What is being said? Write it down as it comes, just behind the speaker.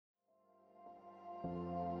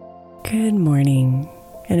Good morning,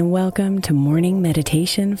 and welcome to Morning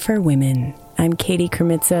Meditation for Women. I'm Katie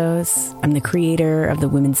Kremitzos. I'm the creator of the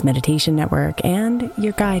Women's Meditation Network and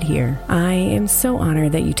your guide here. I am so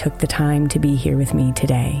honored that you took the time to be here with me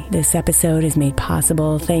today. This episode is made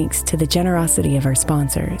possible thanks to the generosity of our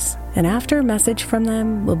sponsors. And after a message from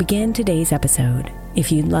them, we'll begin today's episode.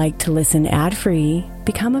 If you'd like to listen ad-free,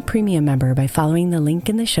 become a premium member by following the link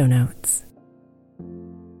in the show notes.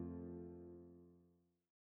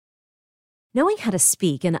 Knowing how to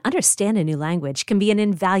speak and understand a new language can be an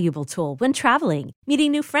invaluable tool when traveling,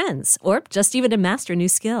 meeting new friends, or just even to master a new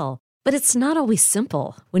skill. But it's not always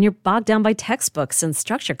simple when you're bogged down by textbooks and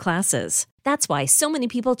structured classes. That's why so many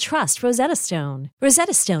people trust Rosetta Stone.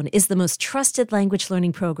 Rosetta Stone is the most trusted language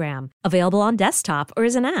learning program, available on desktop or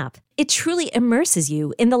as an app. It truly immerses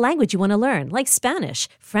you in the language you want to learn, like Spanish,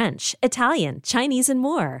 French, Italian, Chinese, and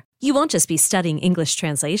more. You won't just be studying English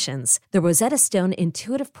translations. The Rosetta Stone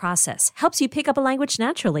intuitive process helps you pick up a language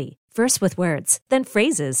naturally, first with words, then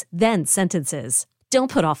phrases, then sentences.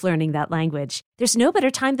 Don't put off learning that language. There's no better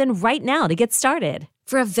time than right now to get started.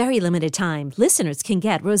 For a very limited time, listeners can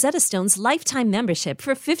get Rosetta Stone's lifetime membership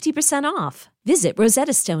for 50% off. Visit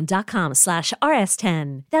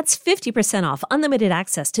rosettastone.com/rs10. That's 50% off unlimited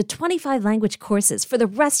access to 25 language courses for the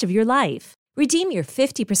rest of your life. Redeem your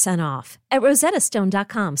 50% off at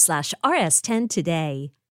rosettastone.com/rs10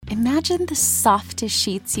 today. Imagine the softest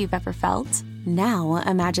sheets you've ever felt. Now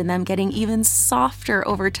imagine them getting even softer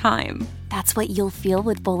over time. That's what you'll feel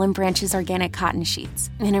with Boll & Branch's organic cotton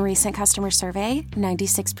sheets. In a recent customer survey,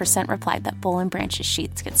 96% replied that Boll & Branch's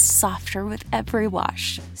sheets get softer with every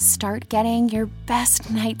wash. Start getting your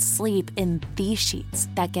best night's sleep in these sheets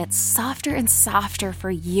that get softer and softer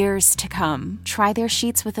for years to come. Try their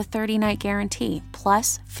sheets with a 30-night guarantee,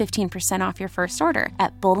 plus 15% off your first order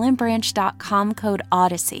at bollandbranch.com code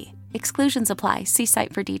Odyssey. Exclusions apply. See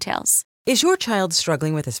site for details. Is your child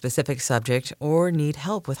struggling with a specific subject or need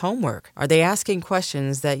help with homework? Are they asking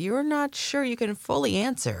questions that you're not sure you can fully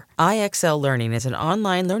answer? IXL Learning is an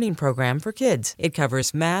online learning program for kids. It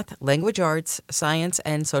covers math, language arts, science,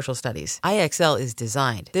 and social studies. IXL is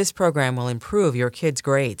designed. This program will improve your kids'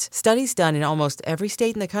 grades. Studies done in almost every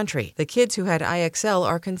state in the country. The kids who had IXL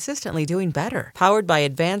are consistently doing better. Powered by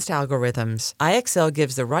advanced algorithms, IXL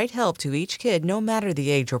gives the right help to each kid no matter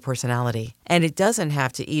the age or personality. And it doesn't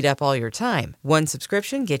have to eat up all your time. One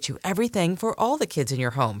subscription gets you everything for all the kids in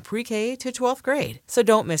your home, pre-K to 12th grade. So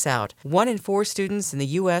don't miss out. 1 in 4 students in the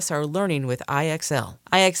U.S. are learning with IXL.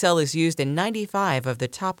 IXL is used in 95 of the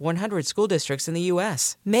top 100 school districts in the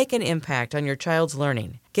U.S. Make an impact on your child's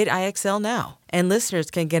learning. Get IXL now. And listeners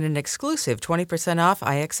can get an exclusive 20% off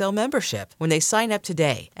IXL membership when they sign up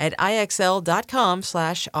today at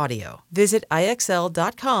IXL.com/audio. Visit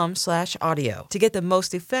IXL.com/audio to get the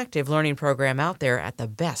most effective learning program out there at the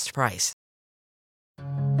best price.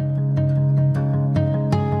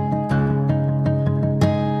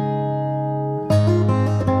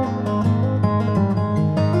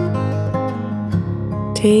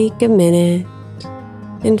 Take a minute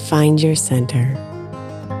and find your center.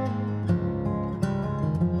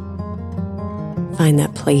 Find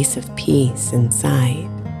that place of peace inside.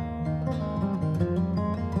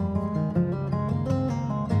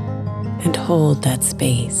 And hold that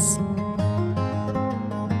space.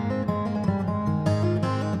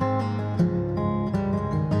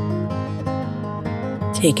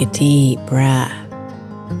 Take a deep breath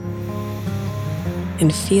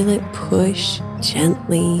and feel it push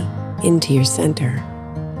gently into your center,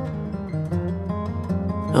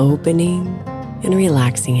 opening and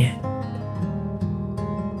relaxing it.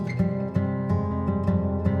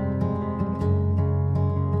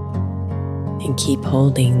 And keep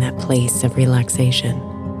holding that place of relaxation.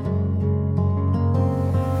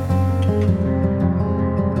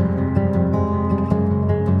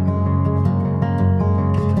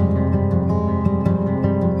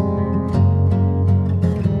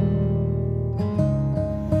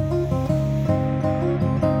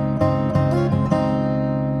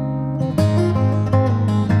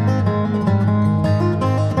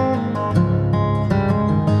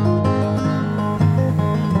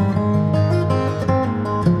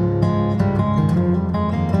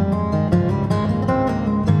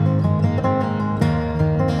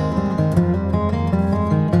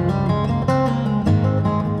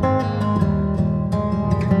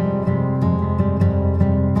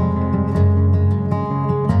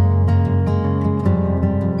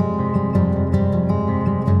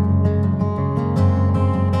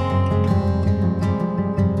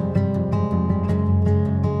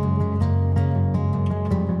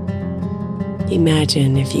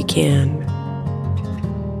 Imagine, if you can,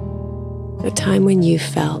 a time when you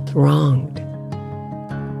felt wronged.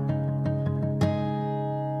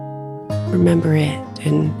 Remember it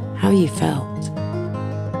and how you felt.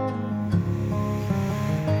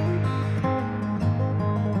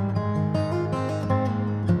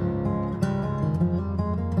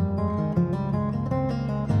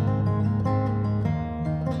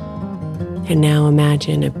 And now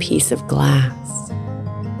imagine a piece of glass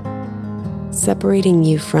separating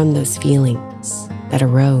you from those feelings that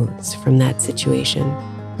arose from that situation.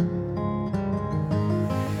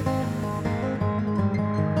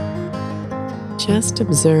 Just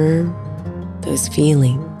observe those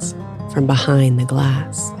feelings from behind the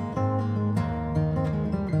glass.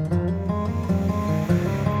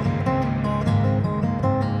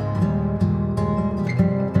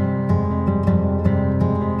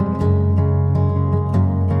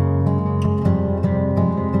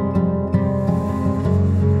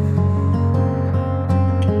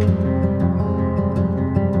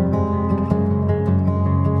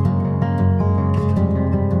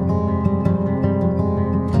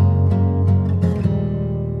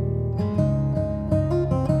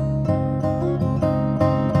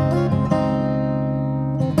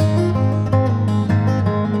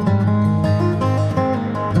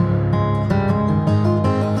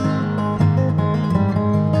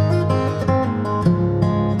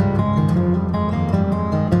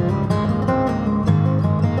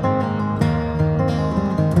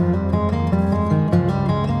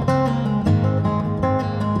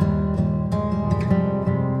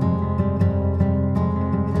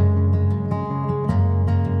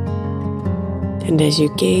 And as you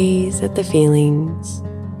gaze at the feelings,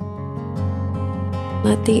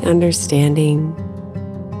 let the understanding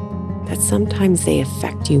that sometimes they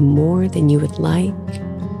affect you more than you would like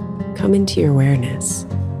come into your awareness.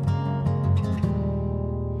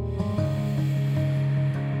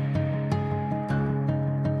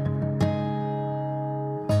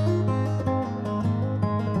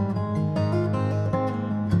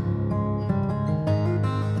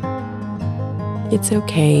 It's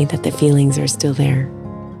okay that the feelings are still there,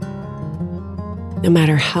 no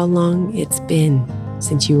matter how long it's been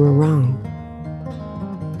since you were wrong.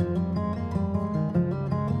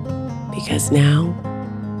 Because now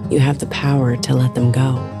you have the power to let them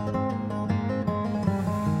go.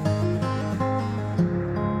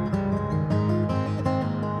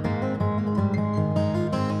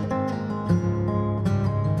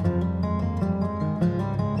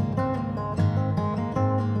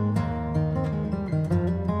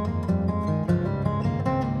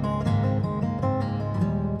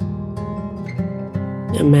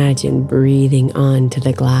 Imagine breathing onto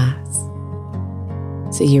the glass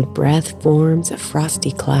so your breath forms a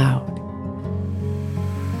frosty cloud.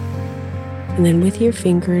 And then with your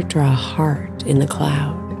finger, draw a heart in the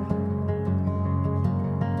cloud.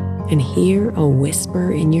 And hear a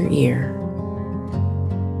whisper in your ear.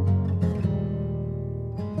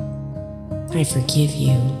 I forgive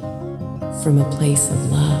you from a place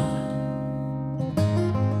of love.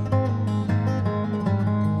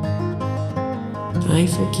 I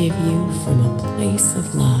forgive you from a place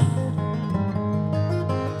of love.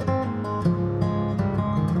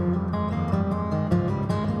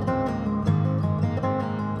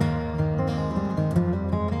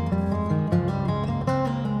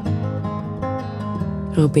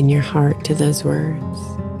 Open your heart to those words,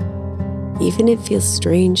 even if it feels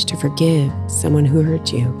strange to forgive someone who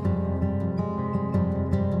hurt you.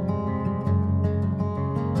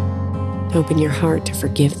 Open your heart to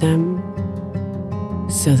forgive them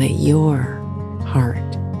so that your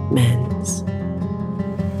heart mends.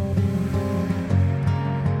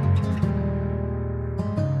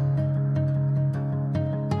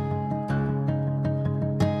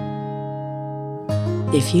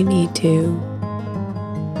 If you need to,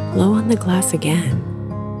 blow on the glass again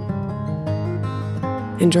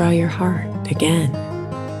and draw your heart again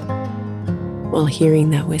while hearing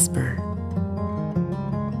that whisper.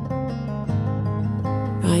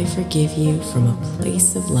 I forgive you from a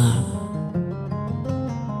place of love.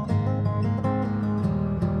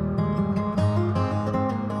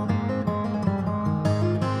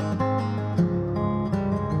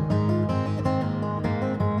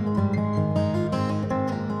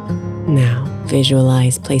 Now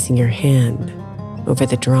visualize placing your hand over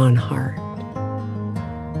the drawn heart,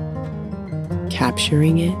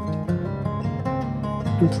 capturing it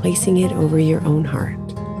and placing it over your own heart.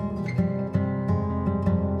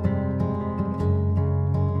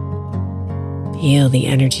 Feel the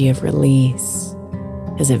energy of release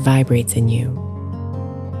as it vibrates in you.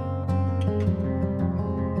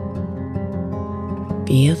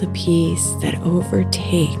 Feel the peace that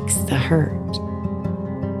overtakes the hurt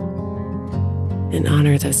and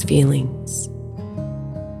honor those feelings.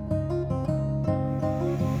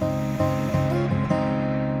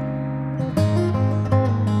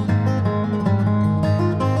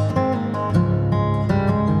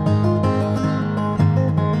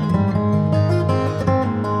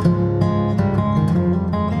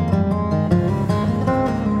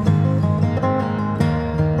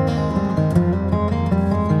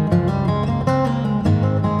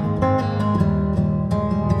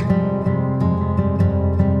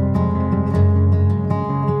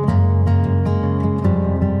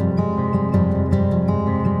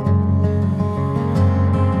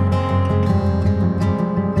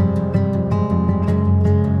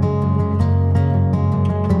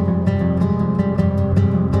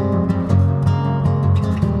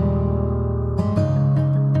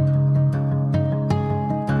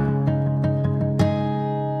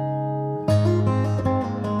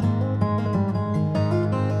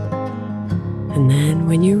 And then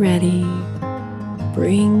when you're ready,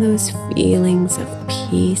 bring those feelings of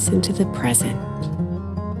peace into the present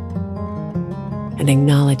and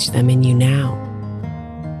acknowledge them in you now.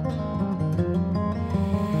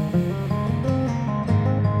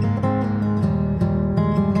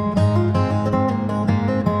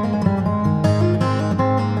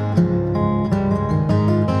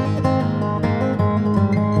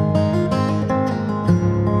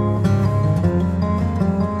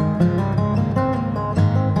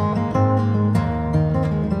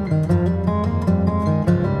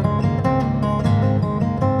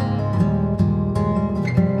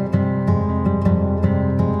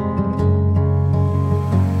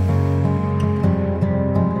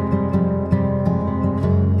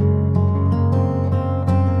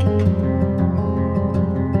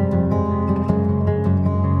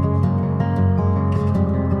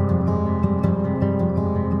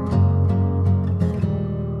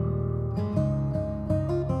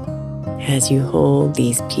 As you hold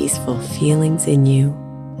these peaceful feelings in you,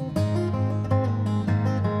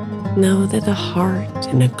 know that the heart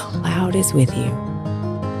in a cloud is with you.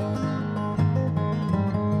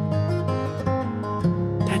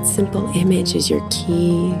 That simple image is your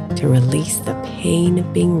key to release the pain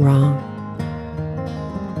of being wrong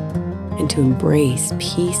and to embrace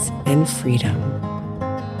peace and freedom.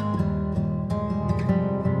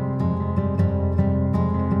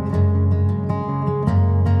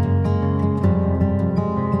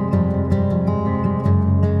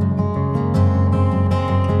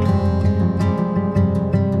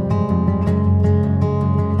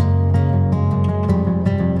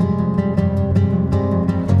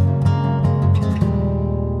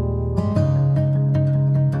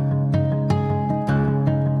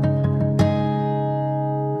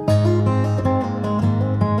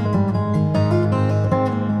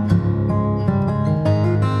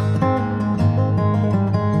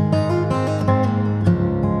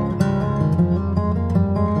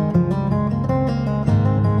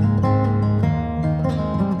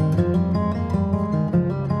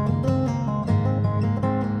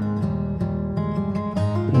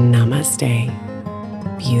 Namaste,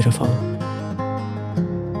 beautiful.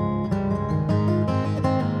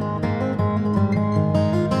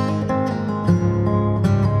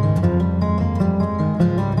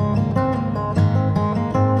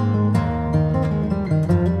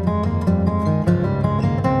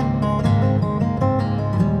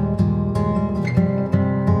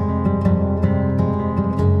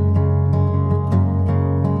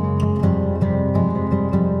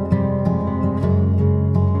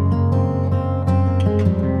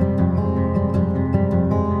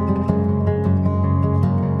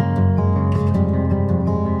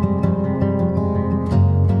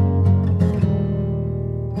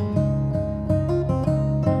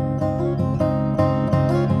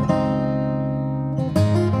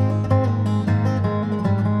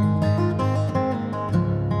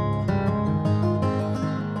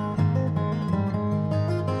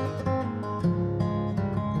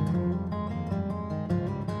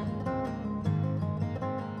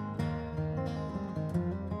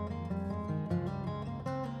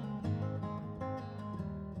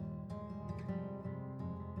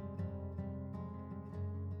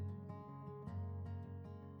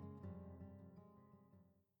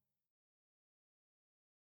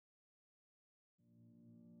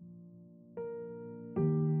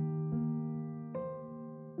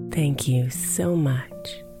 Thank you so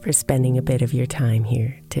much for spending a bit of your time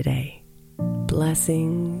here today.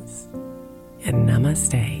 Blessings and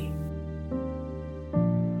namaste.